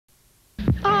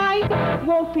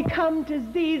won't become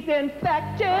disease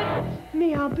infected.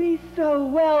 Me, I'll be so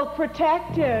well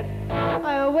protected.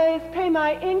 I always pay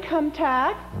my income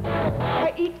tax.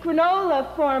 I eat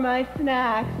granola for my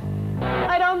snacks.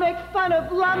 I don't make fun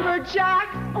of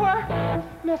lumberjacks or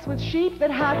mess with sheep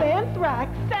that have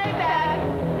anthrax. Say that.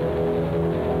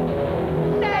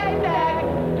 Say that.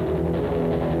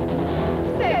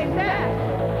 Say that.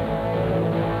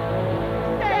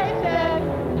 Say that.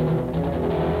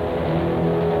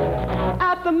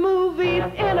 At the movies,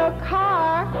 in a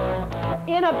car,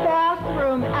 in a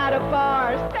bathroom, at a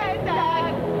bar. Say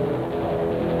that.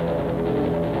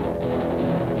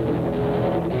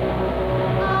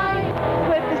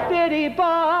 City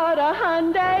bought a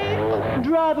Hyundai,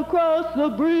 drive across the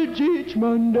bridge each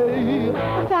Monday.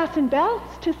 I fasten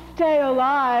belts to stay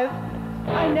alive.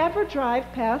 I never drive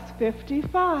past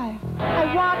 55.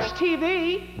 I watch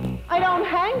TV. I don't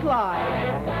hang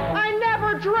glide. I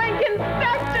never drink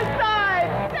insecticide.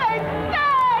 Say sex!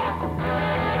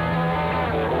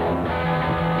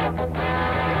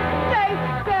 Say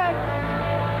sex!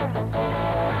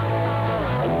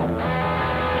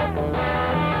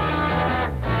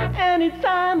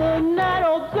 Anytime of night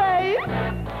or day,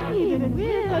 even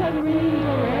with a green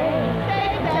beret. Say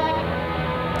that.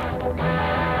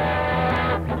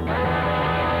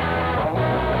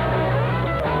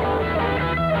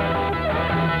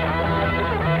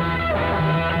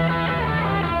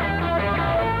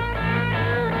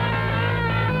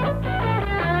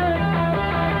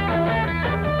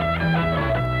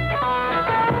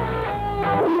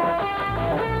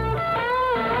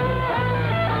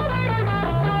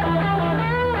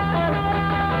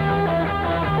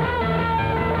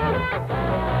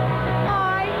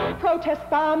 Protest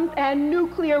bombs and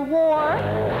nuclear war.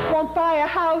 Won't buy a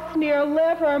house near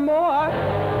Livermore.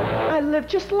 I live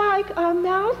just like a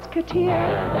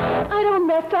mouseketeer. I don't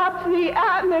mess up the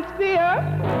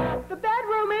atmosphere. The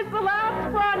bedroom is the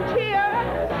last frontier.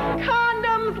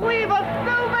 Condoms leave a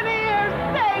souvenir.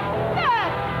 Say,